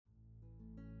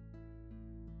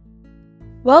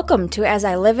Welcome to As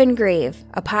I Live and Grieve,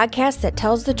 a podcast that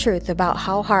tells the truth about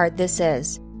how hard this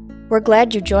is. We're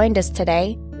glad you joined us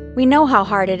today. We know how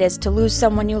hard it is to lose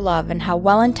someone you love and how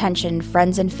well-intentioned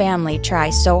friends and family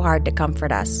try so hard to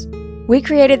comfort us. We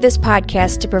created this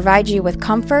podcast to provide you with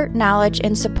comfort, knowledge,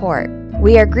 and support.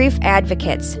 We are grief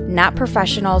advocates, not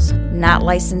professionals, not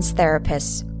licensed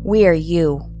therapists. We are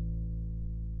you.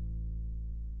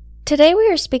 Today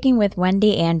we are speaking with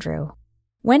Wendy Andrew.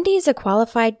 Wendy is a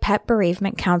qualified pet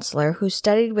bereavement counselor who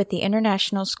studied with the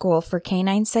International School for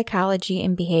Canine Psychology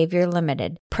and Behavior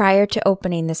Limited prior to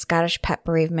opening the Scottish Pet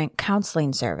Bereavement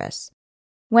Counseling Service.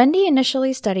 Wendy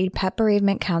initially studied pet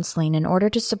bereavement counseling in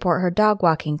order to support her dog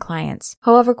walking clients,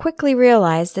 however quickly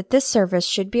realized that this service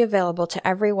should be available to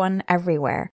everyone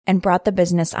everywhere and brought the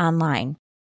business online.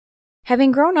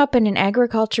 Having grown up in an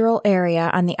agricultural area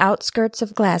on the outskirts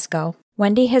of Glasgow,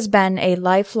 Wendy has been a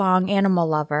lifelong animal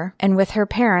lover, and with her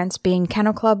parents being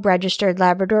Kennel Club registered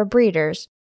Labrador breeders,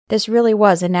 this really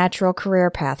was a natural career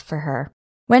path for her.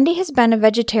 Wendy has been a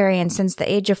vegetarian since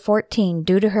the age of 14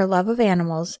 due to her love of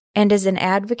animals and is an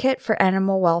advocate for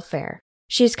animal welfare.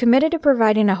 She is committed to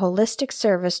providing a holistic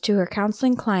service to her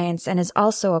counseling clients and is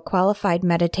also a qualified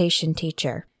meditation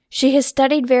teacher. She has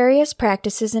studied various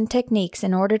practices and techniques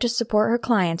in order to support her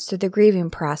clients through the grieving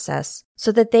process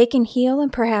so that they can heal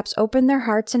and perhaps open their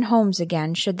hearts and homes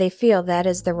again should they feel that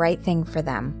is the right thing for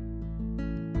them.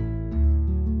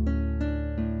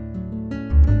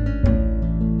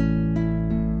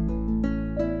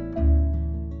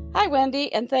 Hi,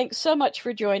 Wendy, and thanks so much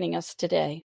for joining us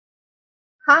today.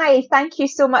 Hi, thank you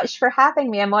so much for having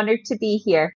me. I'm honored to be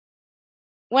here.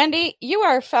 Wendy, you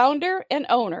are founder and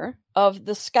owner of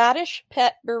the Scottish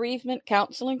Pet Bereavement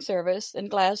Counselling Service in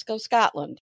Glasgow,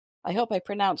 Scotland. I hope I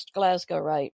pronounced Glasgow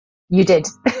right. You did.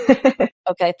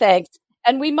 Okay, thanks.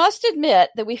 And we must admit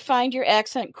that we find your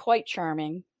accent quite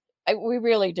charming. We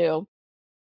really do.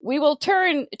 We will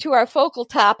turn to our focal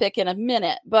topic in a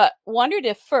minute, but wondered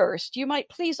if first you might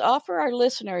please offer our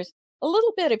listeners a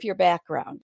little bit of your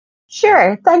background.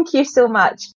 Sure, thank you so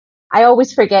much. I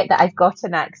always forget that I've got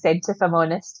an accent, if I'm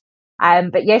honest.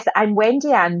 But yes, I'm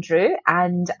Wendy Andrew,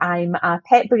 and I'm a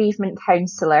pet bereavement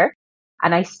counsellor,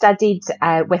 and I studied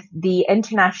with the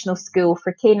International School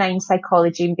for Canine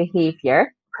Psychology and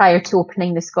Behaviour prior to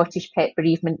opening the Scottish Pet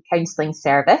Bereavement Counselling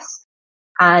Service.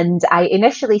 And I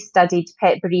initially studied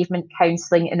pet bereavement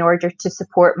counselling in order to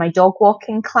support my dog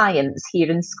walking clients here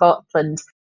in Scotland.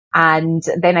 And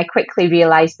then I quickly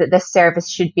realised that this service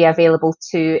should be available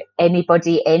to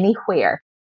anybody, anywhere.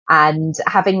 And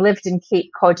having lived in Cape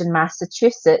Cod in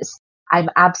Massachusetts, I'm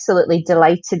absolutely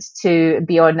delighted to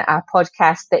be on a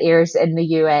podcast that airs in the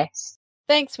US.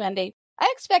 Thanks, Wendy. I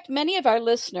expect many of our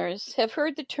listeners have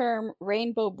heard the term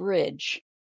Rainbow Bridge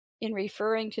in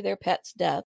referring to their pet's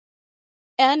death.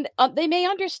 And they may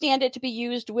understand it to be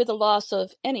used with the loss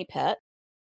of any pet.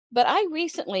 But I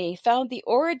recently found the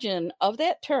origin of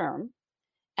that term,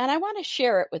 and I want to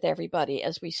share it with everybody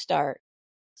as we start.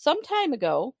 Some time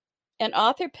ago, an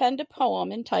author penned a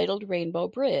poem entitled Rainbow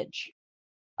Bridge.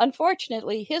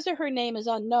 Unfortunately, his or her name is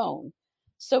unknown,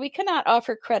 so we cannot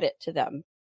offer credit to them.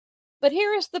 But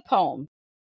here is the poem.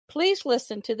 Please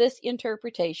listen to this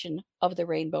interpretation of the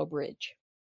Rainbow Bridge.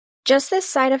 Just this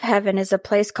side of heaven is a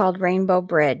place called Rainbow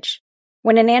Bridge.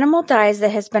 When an animal dies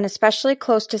that has been especially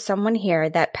close to someone here,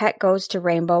 that pet goes to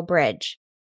Rainbow Bridge.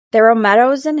 There are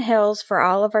meadows and hills for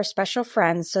all of our special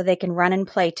friends so they can run and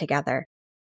play together.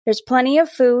 There's plenty of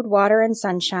food, water, and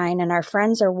sunshine, and our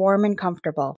friends are warm and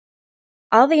comfortable.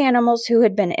 All the animals who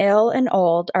had been ill and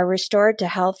old are restored to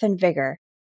health and vigor.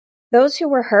 Those who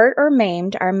were hurt or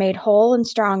maimed are made whole and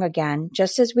strong again,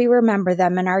 just as we remember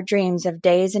them in our dreams of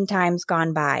days and times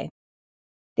gone by.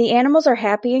 The animals are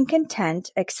happy and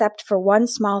content, except for one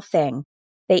small thing.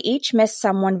 They each miss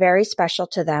someone very special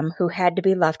to them who had to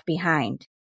be left behind.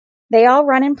 They all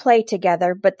run and play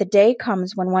together, but the day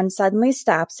comes when one suddenly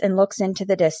stops and looks into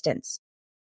the distance.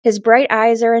 His bright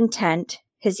eyes are intent,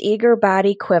 his eager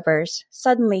body quivers.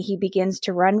 Suddenly he begins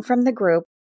to run from the group,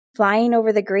 flying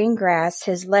over the green grass,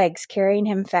 his legs carrying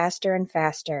him faster and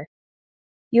faster.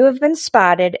 You have been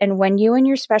spotted, and when you and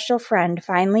your special friend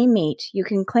finally meet, you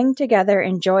can cling together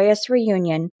in joyous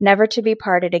reunion, never to be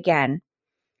parted again.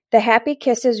 The happy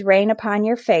kisses rain upon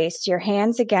your face, your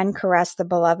hands again caress the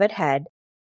beloved head,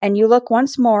 and you look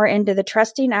once more into the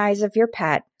trusting eyes of your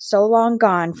pet, so long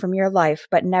gone from your life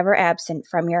but never absent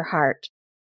from your heart.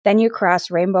 Then you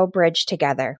cross Rainbow Bridge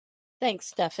together. Thanks,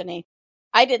 Stephanie.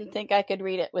 I didn't think I could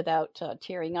read it without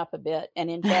tearing up a bit, and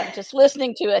in fact, just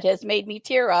listening to it has made me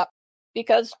tear up.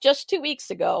 Because just 2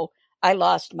 weeks ago, I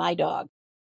lost my dog.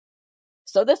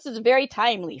 So this is very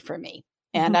timely for me.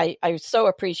 And I so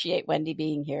appreciate Wendy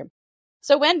being here.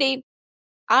 So Wendy,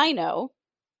 I know,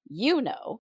 you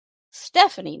know,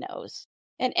 Stephanie knows,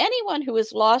 and anyone who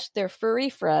has lost their furry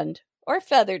friend or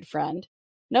feathered friend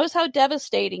knows how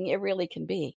devastating it really can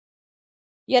be.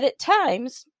 Yet at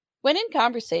times, when in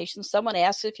conversation someone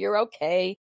asks if you're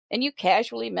okay, and you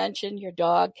casually mention your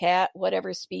dog, cat,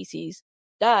 whatever species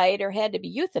died or had to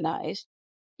be euthanized,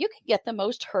 you can get the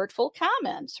most hurtful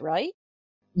comments, right?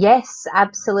 Yes,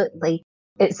 absolutely.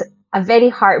 It's a very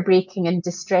heartbreaking and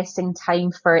distressing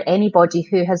time for anybody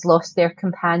who has lost their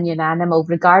companion animal,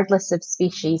 regardless of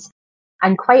species.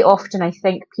 And quite often, I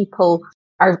think people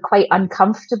are quite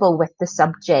uncomfortable with the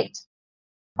subject,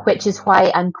 which is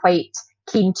why I'm quite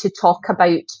keen to talk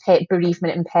about pet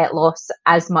bereavement and pet loss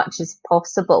as much as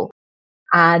possible.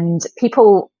 And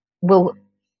people will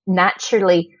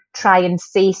naturally try and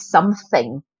say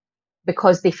something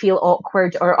because they feel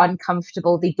awkward or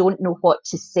uncomfortable. They don't know what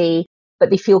to say,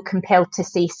 but they feel compelled to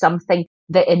say something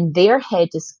that in their head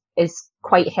is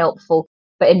quite helpful.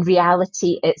 But in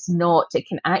reality, it's not. It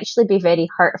can actually be very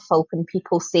hurtful when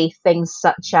people say things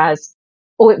such as,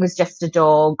 oh, it was just a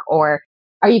dog, or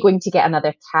are you going to get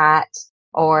another cat?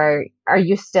 Or are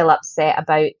you still upset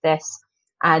about this?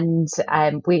 And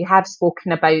we have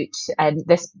spoken about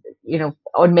this,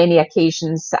 on many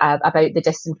occasions about the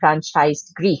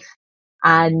disenfranchised grief.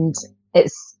 And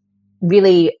it's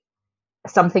really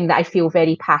something that I feel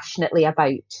very passionately about.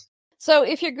 So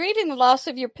if you're grieving the loss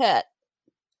of your pet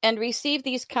and receive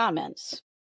these comments,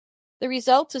 the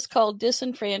result is called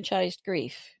disenfranchised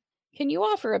grief. Can you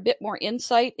offer a bit more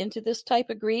insight into this type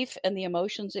of grief and the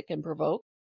emotions it can provoke?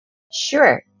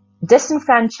 Sure.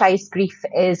 Disenfranchised grief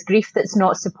is grief that's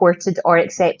not supported or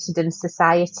accepted in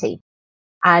society.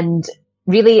 And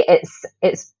really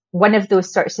it's one of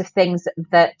those sorts of things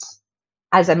that,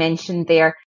 as I mentioned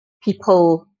there,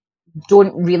 people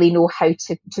don't really know how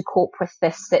to cope with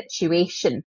this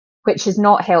situation, which is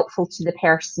not helpful to the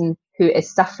person who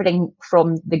is suffering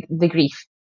from the grief.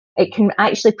 It can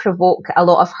actually provoke a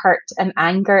lot of hurt and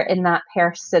anger in that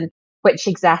person, which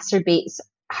exacerbates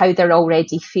how they're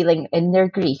already feeling in their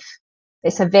grief.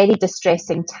 It's a very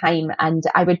distressing time, and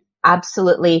I would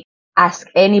absolutely ask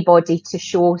anybody to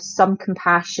show some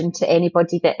compassion to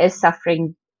anybody that is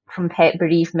suffering from pet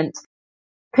bereavement.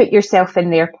 Put yourself in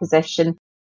their position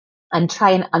and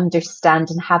try and understand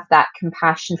and have that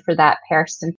compassion for that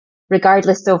person,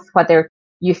 regardless of whether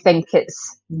you think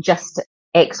it's just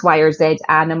X, Y, or Z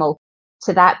animal.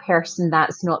 To that person,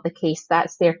 that's not the case.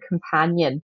 That's their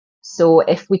companion. So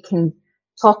if we can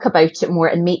talk about it more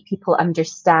and make people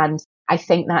understand, I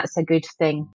think that's a good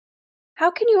thing. How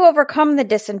can you overcome the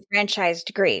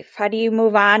disenfranchised grief? How do you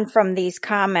move on from these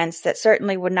comments that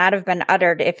certainly would not have been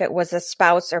uttered if it was a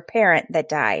spouse or parent that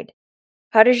died?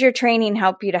 How does your training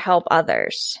help you to help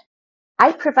others?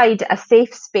 I provide a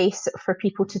safe space for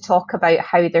people to talk about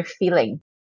how they're feeling.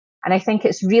 And I think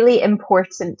it's really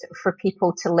important for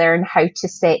people to learn how to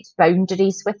set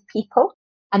boundaries with people.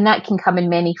 And that can come in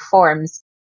many forms.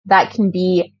 That can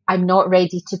be, I'm not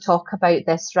ready to talk about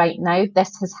this right now.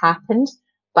 This has happened,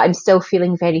 but I'm still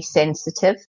feeling very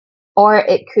sensitive. Or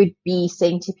it could be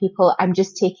saying to people, I'm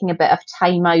just taking a bit of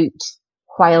time out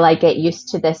while I get used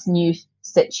to this new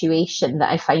situation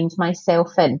that I find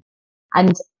myself in.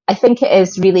 And I think it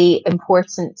is really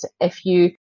important if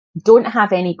you don't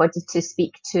have anybody to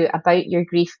speak to about your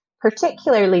grief,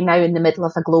 particularly now in the middle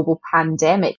of a global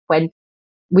pandemic when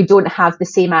we don't have the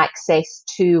same access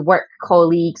to work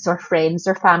colleagues or friends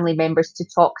or family members to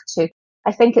talk to.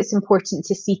 I think it's important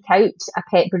to seek out a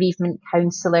pet bereavement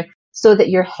counsellor so that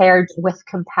you're heard with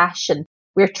compassion.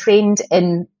 We're trained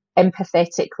in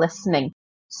empathetic listening.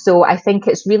 So I think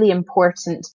it's really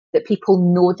important that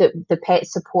people know that the pet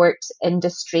support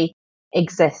industry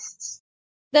exists.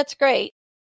 That's great.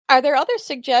 Are there other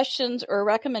suggestions or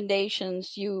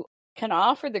recommendations you can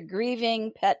offer the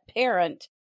grieving pet parent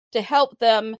to help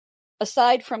them,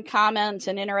 aside from comments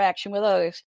and interaction with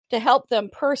others, to help them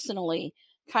personally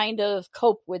kind of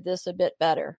cope with this a bit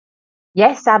better?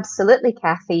 Yes, absolutely,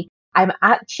 Kathy. I'm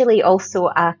actually also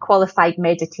a qualified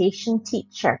meditation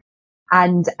teacher,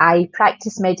 and I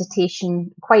practice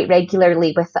meditation quite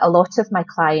regularly with a lot of my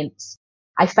clients.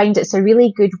 I find it's a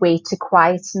really good way to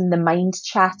quieten the mind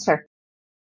chatter.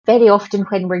 Very often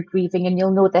when we're grieving, and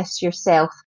you'll know this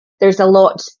yourself, there's a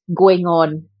lot going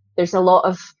on. There's a lot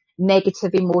of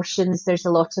negative emotions. There's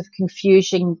a lot of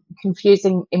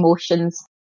confusing emotions.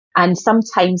 And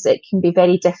sometimes it can be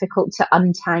very difficult to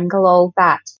untangle all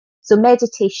that. So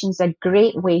meditation's a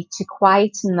great way to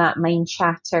quieten that mind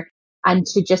chatter and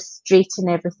to just straighten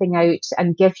everything out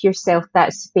and give yourself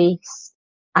that space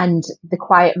and the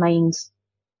quiet mind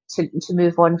to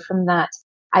move on from that.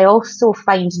 I also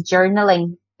find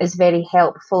journaling is very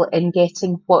helpful in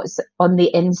getting what's on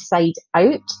the inside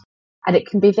out. And it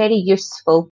can be very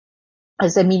useful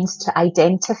as a means to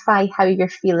identify how you're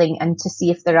feeling and to see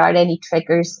if there are any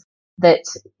triggers that,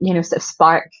 sort of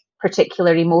spark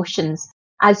particular emotions.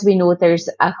 As we know, there's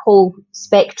a whole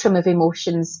spectrum of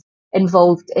emotions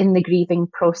involved in the grieving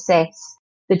process.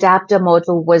 The DABDA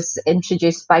model was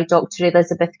introduced by Dr.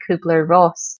 Elizabeth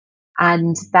Kubler-Ross,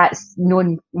 and that's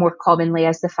known more commonly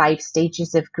as the 5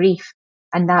 stages of grief.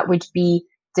 And that would be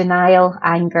denial,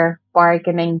 anger,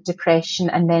 bargaining, depression,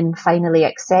 and then finally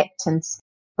acceptance.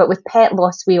 But with pet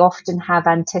loss, we often have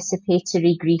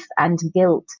anticipatory grief and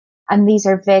guilt. And these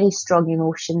are very strong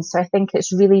emotions. So I think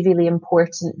it's really, really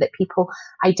important that people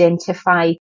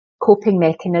identify coping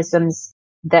mechanisms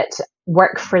that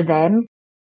work for them.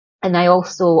 And I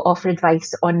also offer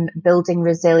advice on building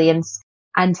resilience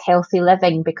and healthy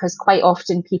living, because quite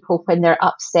often people, when they're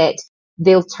upset,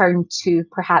 they'll turn to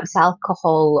perhaps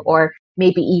alcohol or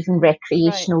maybe even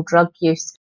recreational drug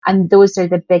use. And those are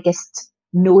the biggest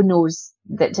no-nos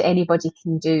that anybody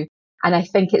can do. And I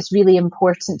think it's really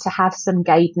important to have some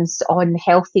guidance on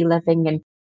healthy living and,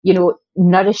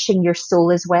 nourishing your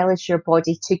soul as well as your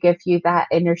body to give you that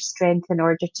inner strength in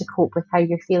order to cope with how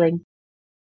you're feeling.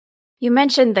 You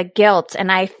mentioned the guilt,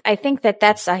 and I think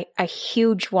that's a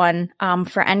huge one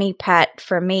for any pet,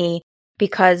 for me,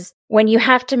 because when you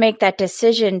have to make that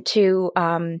decision to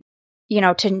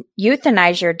to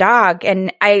euthanize your dog,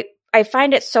 and I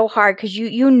find it so hard because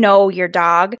you know your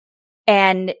dog,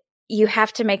 and you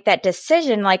have to make that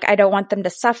decision, like, I don't want them to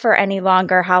suffer any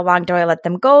longer. How long do I let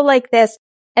them go like this?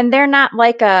 And they're not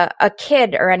like a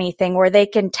kid or anything where they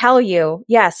can tell you,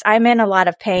 yes, I'm in a lot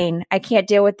of pain. I can't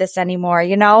deal with this anymore,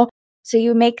 So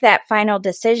you make that final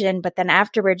decision, but then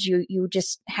afterwards you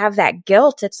just have that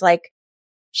guilt. It's like,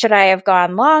 should I have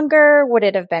gone longer? Would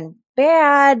it have been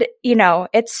bad?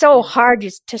 It's so hard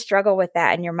just to struggle with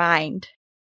that in your mind.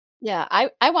 Yeah,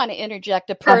 I want to interject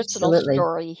a personal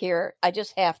story here. I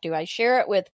just have to. I share it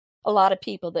with a lot of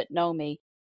people that know me.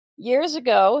 Years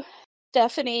ago,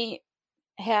 Stephanie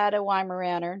had a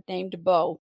Weimaraner named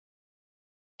Bo.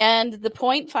 And the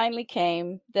point finally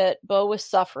came that Bo was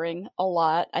suffering a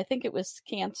lot. I think it was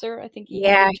cancer. I think he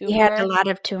had a tumor. He had a lot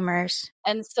of tumors.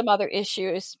 And some other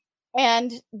issues.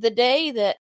 And the day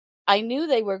that I knew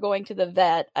they were going to the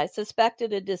vet, I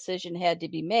suspected a decision had to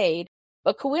be made.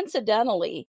 But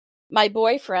coincidentally, my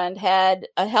boyfriend had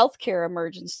a healthcare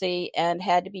emergency and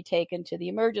had to be taken to the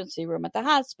emergency room at the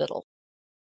hospital.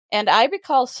 And I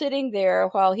recall sitting there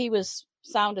while he was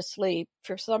sound asleep.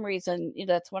 For some reason,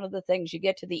 that's one of the things you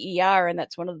get to the ER, and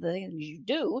that's one of the things you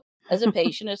do as a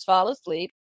patient is fall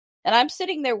asleep. And I'm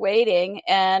sitting there waiting,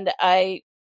 and I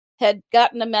had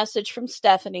gotten a message from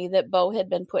Stephanie that Bo had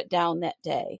been put down that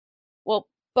day. Well,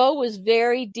 Bo was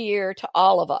very dear to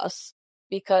all of us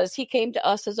because he came to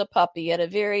us as a puppy at a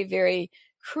very, very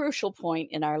crucial point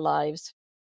in our lives.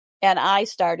 And I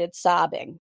started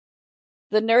sobbing.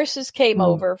 The nurses came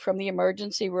over from the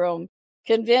emergency room,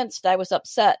 convinced I was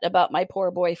upset about my poor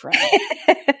boyfriend,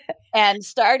 and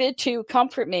started to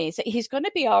comfort me. Say, he's going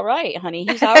to be all right, honey.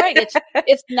 He's all right.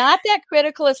 It's not that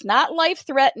critical. It's not life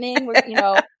threatening. We're going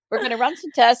to run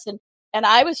some tests. And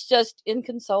I was just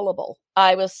inconsolable.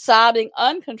 I was sobbing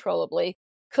uncontrollably,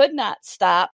 could not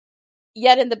stop.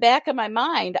 Yet in the back of my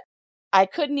mind, I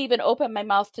couldn't even open my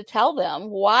mouth to tell them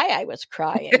why I was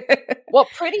crying. Well,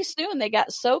 pretty soon they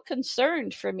got so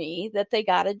concerned for me that they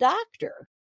got a doctor.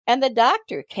 And the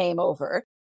doctor came over,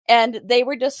 and they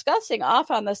were discussing off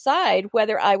on the side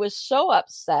whether I was so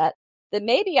upset that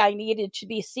maybe I needed to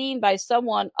be seen by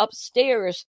someone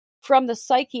upstairs from the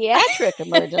psychiatric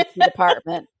emergency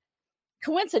department.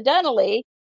 Coincidentally,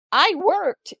 I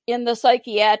worked in the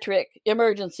psychiatric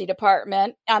emergency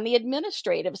department on the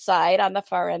administrative side on the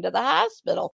far end of the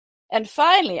hospital. And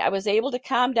finally, I was able to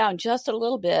calm down just a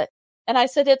little bit. And I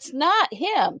said, it's not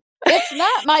him. It's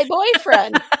not my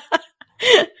boyfriend.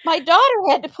 My daughter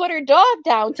had to put her dog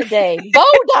down today. Bo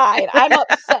died. I'm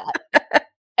upset.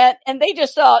 And they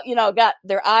just all, got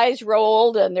their eyes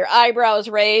rolled and their eyebrows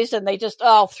raised, and they just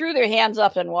all threw their hands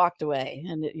up and walked away.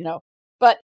 And,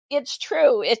 but it's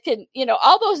true. It can,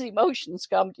 all those emotions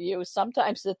come to you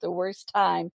sometimes at the worst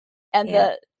time. And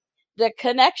the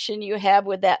connection you have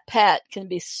with that pet can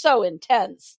be so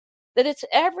intense that it's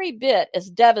every bit as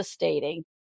devastating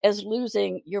as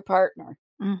losing your partner.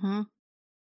 Mm-hmm.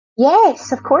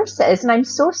 Yes, of course it is. And I'm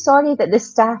so sorry that the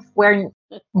staff weren't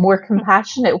more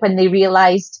compassionate when they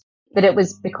realised that it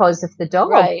was because of the dog.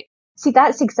 Right. See,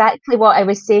 that's exactly what I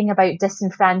was saying about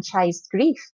disenfranchised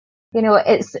grief.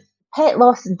 It's pet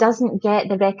loss doesn't get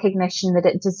the recognition that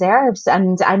it deserves.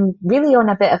 And I'm really on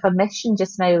a bit of a mission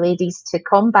just now, ladies, to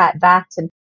combat that. And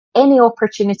any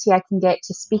opportunity I can get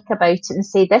to speak about it and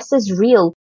say, this is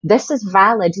real, this is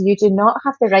valid. You do not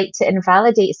have the right to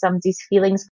invalidate somebody's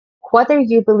feelings, whether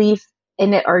you believe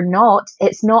in it or not.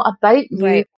 It's not about you.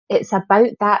 Right. It's about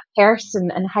that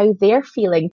person and how they're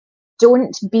feeling.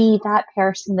 Don't be that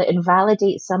person that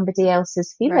invalidates somebody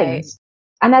else's feelings. Right.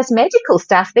 And as medical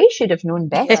staff, they should have known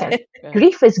better.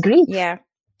 Grief is grief. Yeah.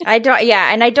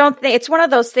 And I don't think it's one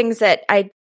of those things that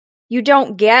you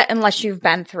don't get unless you've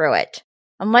been through it.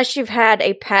 Unless you've had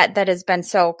a pet that has been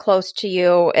so close to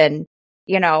you and,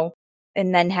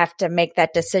 and then have to make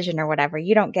that decision or whatever.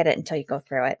 You don't get it until you go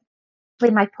through it.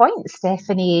 My point,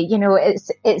 Stephanie,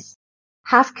 it's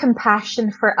have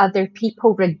compassion for other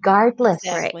people regardless.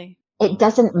 Exactly. It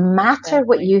doesn't matter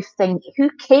what you think.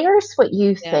 Who cares what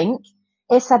you think?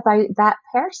 It's about that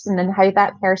person and how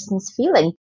that person's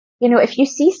feeling. If you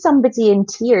see somebody in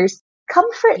tears,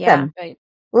 comfort them. Right.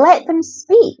 Let them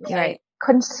speak. Right.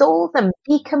 Console them.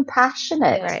 Be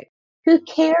compassionate. Right. Who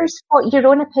cares what your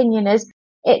own opinion is?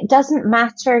 It doesn't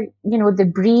matter,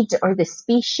 the breed or the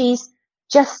species.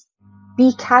 Just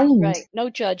be kind. Right. No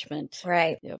judgment.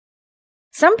 Right. Yep.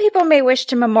 Some people may wish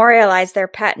to memorialize their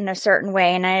pet in a certain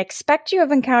way, and I expect you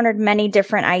have encountered many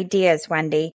different ideas,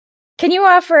 Wendy. Can you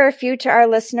offer a few to our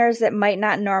listeners that might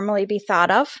not normally be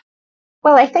thought of?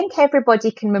 Well, I think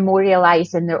everybody can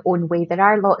memorialize in their own way. There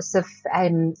are lots of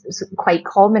quite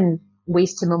common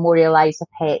ways to memorialize a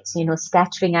pet,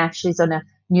 scattering ashes on a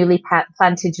newly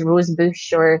planted rose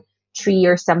bush or tree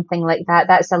or something like that.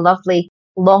 That's a lovely,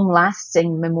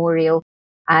 long-lasting memorial.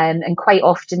 And quite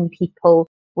often people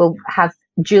will have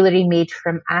jewellery made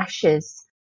from ashes,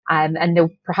 and they'll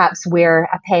perhaps wear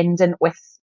a pendant with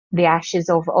the ashes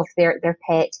of their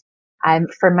pet.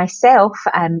 For myself,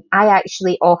 I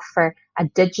actually offer a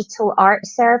digital art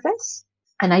service,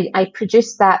 and I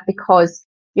produce that because,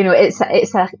 it's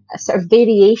a sort of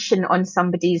variation on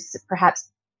somebody's perhaps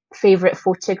favourite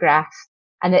photograph,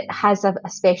 and it has a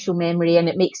special memory, and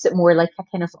it makes it more like a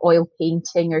kind of oil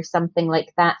painting or something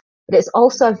like that. But it's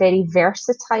also a very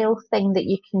versatile thing that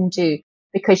you can do,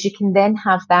 because you can then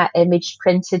have that image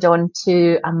printed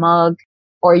onto a mug,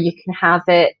 or you can have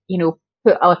it,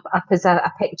 put up as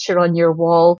a picture on your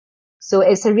wall. So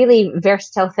it's a really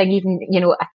versatile thing, even,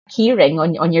 a keyring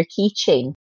on your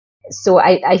keychain. So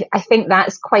I think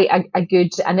that's quite a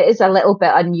good, and it is a little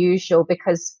bit unusual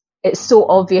because it's so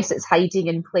obvious it's hiding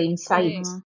in plain sight.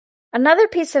 Mm-hmm. Another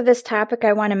piece of this topic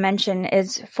I want to mention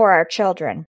is for our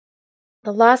children.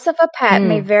 The loss of a pet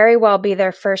may very well be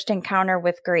their first encounter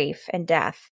with grief and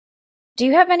death. Do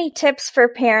you have any tips for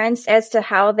parents as to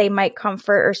how they might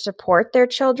comfort or support their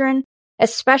children,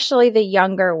 especially the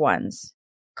younger ones?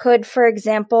 Could, for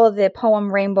example, the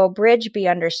poem Rainbow Bridge be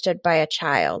understood by a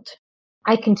child?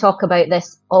 I can talk about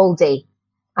this all day.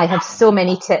 I have so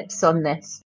many tips on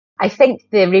this. I think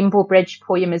the Rainbow Bridge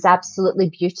poem is absolutely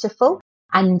beautiful.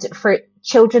 And for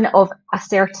children of a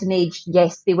certain age,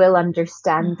 yes, they will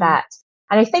understand that.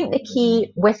 And I think the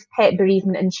key with pet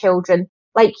bereavement in children,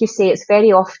 like you say, it's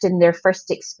very often their first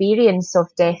experience of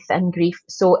death and grief.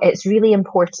 So it's really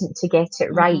important to get it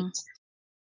right.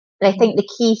 And I think the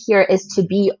key here is to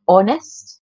be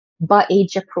honest, but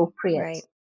age appropriate. Right.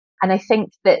 And I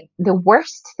think that the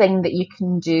worst thing that you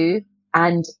can do,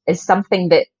 and is something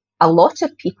that a lot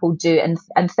of people do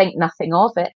and think nothing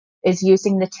of it, is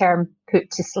using the term put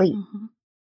to sleep.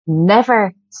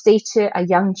 Never say to a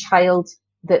young child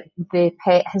that the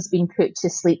pet has been put to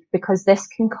sleep, because this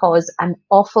can cause an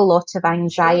awful lot of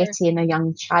anxiety in a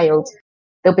young child.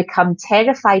 They'll become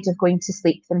terrified of going to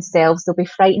sleep themselves. They'll be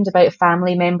frightened about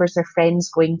family members or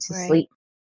friends going to sleep.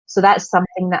 So that's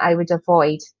something that I would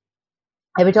avoid.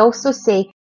 I would also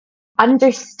say,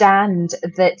 understand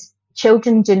that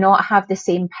children do not have the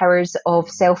same powers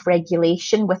of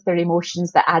self-regulation with their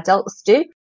emotions that adults do.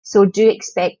 So do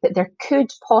expect that there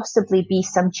could possibly be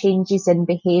some changes in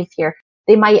behaviour.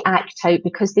 They might act out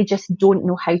because they just don't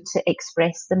know how to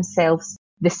express themselves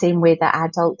the same way that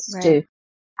adults do.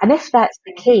 And if that's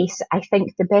the case, I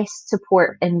think the best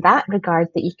support in that regard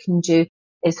that you can do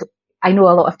is, I know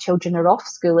a lot of children are off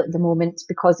school at the moment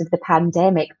because of the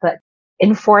pandemic, but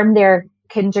inform their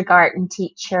kindergarten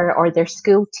teacher or their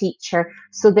school teacher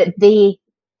so that they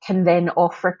can then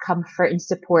offer comfort and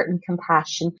support and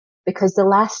compassion. Because the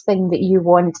last thing that you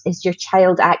want is your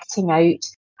child acting out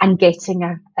and getting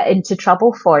into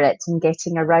trouble for it and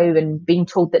getting a row and being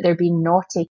told that they're being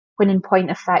naughty, when in point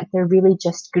of fact they're really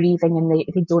just grieving and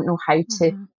they don't know how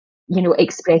to,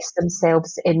 express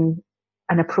themselves in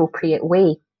an appropriate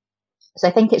way. So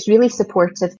I think it's really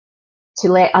supportive to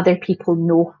let other people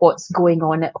know what's going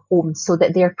on at home so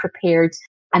that they're prepared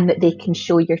and that they can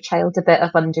show your child a bit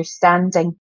of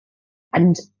understanding.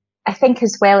 And I think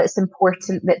as well, it's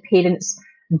important that parents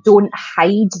don't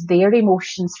hide their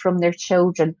emotions from their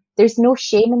children. There's no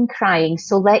shame in crying,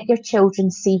 so let your children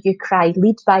see you cry.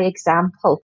 Lead by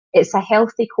example. It's a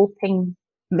healthy coping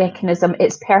mechanism.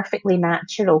 It's perfectly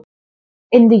natural.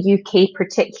 In the UK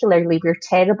particularly, we're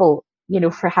terrible,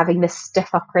 for having this stiff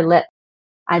upper lip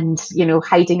and,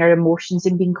 hiding our emotions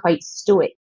and being quite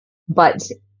stoic. But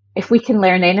if we can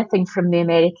learn anything from the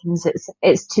Americans,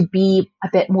 it's to be a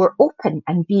bit more open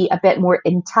and be a bit more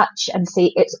in touch and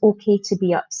say it's okay to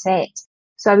be upset.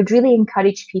 So I would really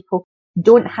encourage people,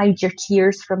 don't hide your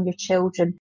tears from your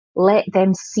children. Let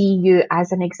them see you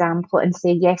as an example and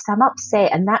say, yes, I'm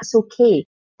upset and that's okay.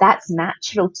 That's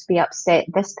natural to be upset.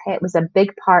 This pet was a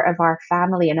big part of our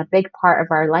family and a big part of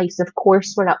our lives. Of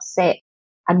course we're upset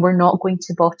and we're not going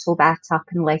to bottle that up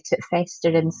and let it fester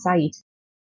inside.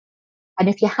 And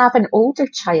if you have an older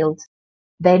child,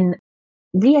 then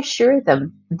reassure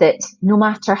them that no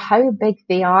matter how big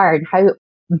they are and how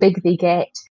big they get,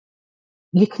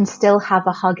 you can still have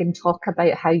a hug and talk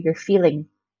about how you're feeling.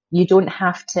 You don't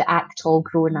have to act all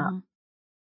grown up.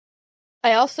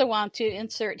 I also want to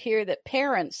insert here that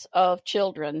parents of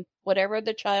children, whatever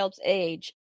the child's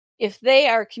age, if they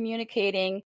are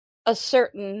communicating a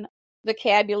certain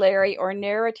vocabulary or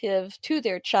narrative to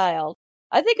their child,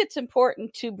 I think it's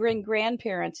important to bring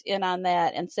grandparents in on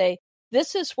that and say,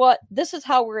 this is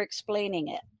how we're explaining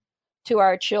it to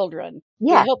our children.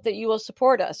 Yeah. We hope that you will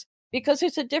support us, because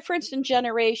there's a difference in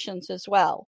generations as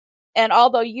well. And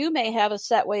although you may have a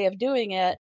set way of doing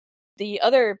it, the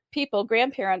other people,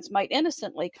 grandparents, might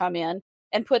innocently come in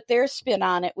and put their spin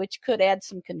on it, which could add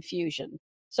some confusion.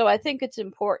 So I think it's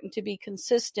important to be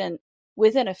consistent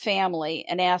within a family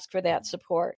and ask for that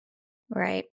support.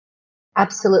 Right.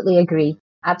 Absolutely agree.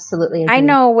 Absolutely agree. I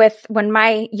know when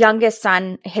my youngest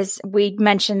son, we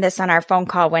mentioned this on our phone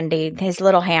call, Wendy, his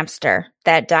little hamster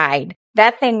that died.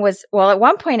 That thing was, at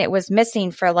one point it was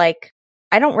missing for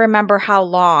I don't remember how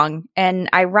long. And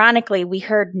ironically, we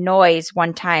heard noise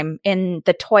one time in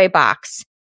the toy box.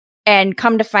 And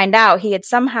come to find out, he had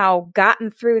somehow gotten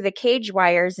through the cage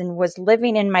wires and was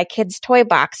living in my kid's toy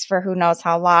box for who knows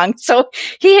how long. So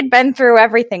he had been through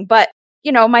everything. But,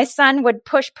 my son would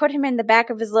put him in the back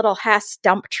of his little Hess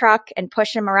dump truck and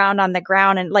push him around on the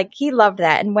ground. And he loved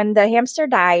that. And when the hamster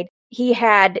died, he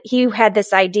had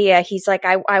this idea. He's like,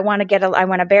 I want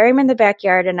to bury him in the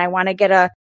backyard and I want to get a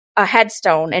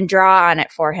headstone and draw on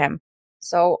it for him.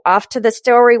 So off to the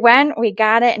store we went, we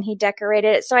got it and he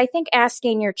decorated it. So I think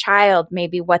asking your child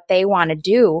maybe what they want to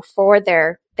do for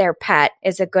their pet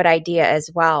is a good idea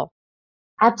as well.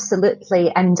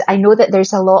 Absolutely. And I know that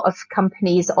there's a lot of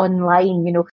companies online,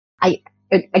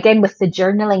 again, with the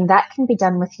journaling, that can be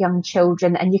done with young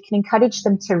children and you can encourage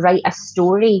them to write a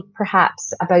story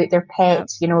perhaps about their pet,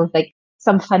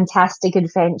 some fantastic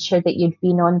adventure that you've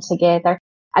been on together.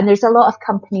 And there's a lot of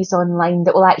companies online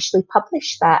that will actually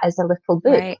publish that as a little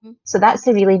book. Right. So that's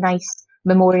a really nice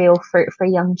memorial for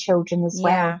young children as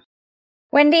well.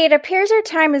 Wendy, it appears our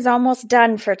time is almost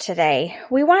done for today.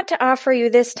 We want to offer you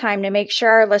this time to make sure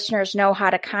our listeners know how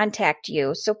to contact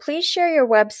you. So please share your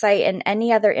website and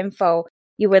any other info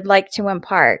you would like to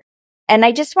impart. And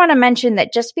I just want to mention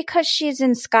that just because she's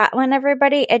in Scotland,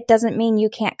 everybody, it doesn't mean you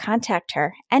can't contact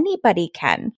her. Anybody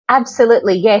can.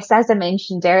 Absolutely. Yes. As I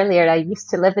mentioned earlier, I used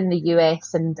to live in the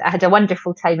US and I had a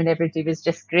wonderful time and everybody was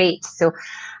just great. So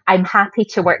I'm happy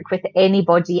to work with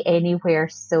anybody anywhere.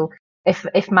 So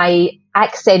if my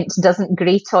accent doesn't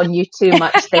grate on you too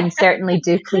much, then certainly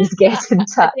do please get in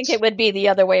touch. I think it would be the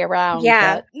other way around.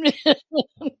 Yeah.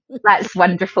 That's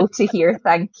wonderful to hear.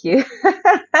 Thank you.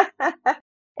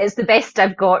 It's the best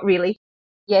I've got, really.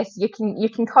 Yes, you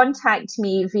can contact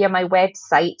me via my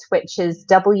website, which is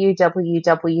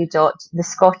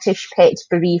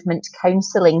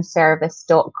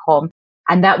www.thescottishpetbereavementcounselling.com,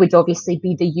 and that would obviously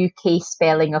be the UK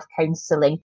spelling of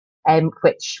counselling,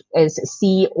 which is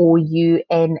COUNSELLING,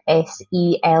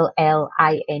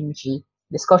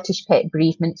 the Scottish Pet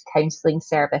Bereavement Counselling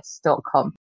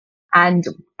Service.com. And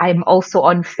I'm also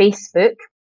on Facebook,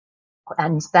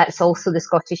 and that's also the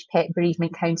Scottish Pet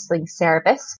Bereavement Counselling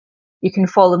Service. You can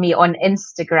follow me on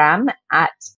Instagram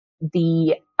at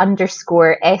the _SPBCS,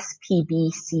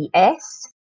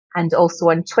 and also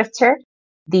on Twitter,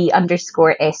 the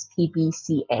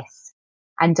 _SPBCS.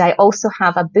 And I also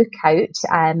have a book out,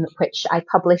 which I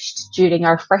published during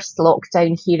our first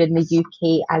lockdown here in the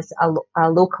UK as a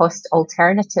low-cost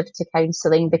alternative to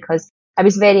counselling, because I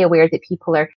was very aware that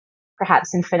people are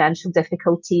perhaps in financial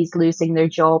difficulties, losing their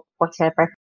job,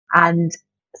 whatever. And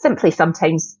simply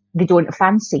sometimes they don't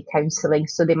fancy counselling,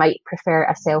 so they might prefer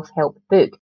a self-help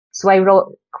book. So I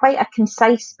wrote quite a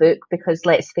concise book because,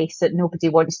 let's face it, nobody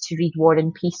wants to read War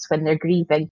and Peace when they're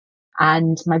grieving.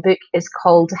 And my book is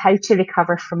called How to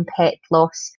Recover from Pet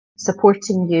Loss,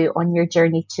 Supporting You on Your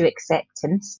Journey to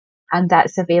Acceptance. And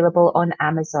that's available on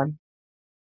Amazon.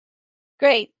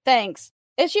 Great, thanks.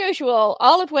 As usual,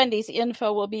 all of Wendy's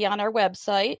info will be on our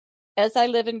website,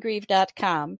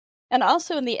 asiliveandgrieve.com, and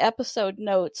also in the episode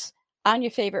notes on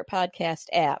your favorite podcast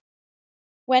app.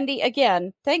 Wendy,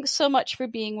 again, thanks so much for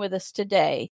being with us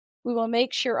today. We will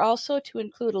make sure also to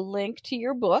include a link to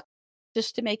your book,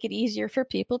 just to make it easier for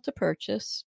people to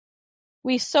purchase.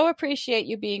 We so appreciate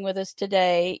you being with us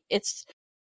today. It's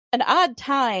an odd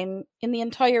time in the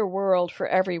entire world for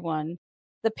everyone.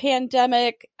 The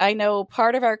pandemic, I know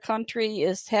part of our country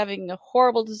is having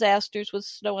horrible disasters with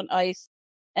snow and ice,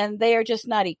 and they are just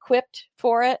not equipped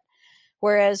for it.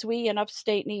 Whereas we in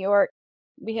upstate New York,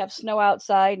 we have snow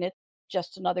outside and it's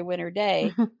just another winter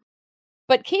day.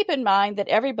 But keep in mind that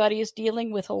everybody is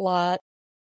dealing with a lot.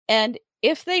 And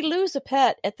if they lose a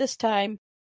pet at this time,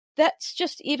 that's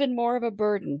just even more of a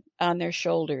burden on their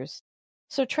shoulders.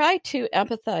 So try to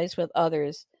empathize with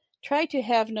others. Try to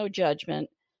have no judgment.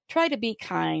 Try to be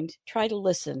kind. Try to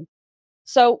listen.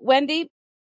 So, Wendy,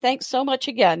 thanks so much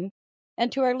again.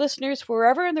 And to our listeners,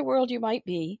 wherever in the world you might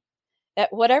be,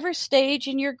 at whatever stage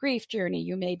in your grief journey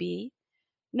you may be,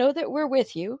 know that we're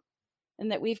with you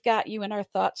and that we've got you in our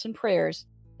thoughts and prayers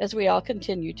as we all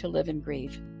continue to live and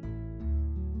grieve.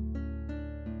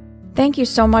 Thank you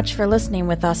so much for listening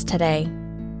with us today.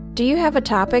 Do you have a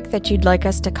topic that you'd like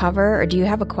us to cover, or do you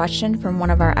have a question from one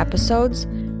of our episodes?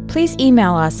 Please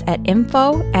email us at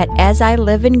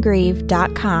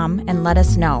info@asiliveandgrieve.com and let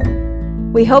us know.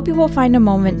 We hope you will find a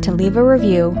moment to leave a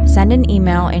review, send an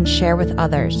email, and share with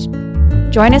others.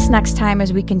 Join us next time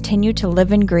as we continue to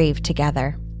live and grieve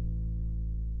together.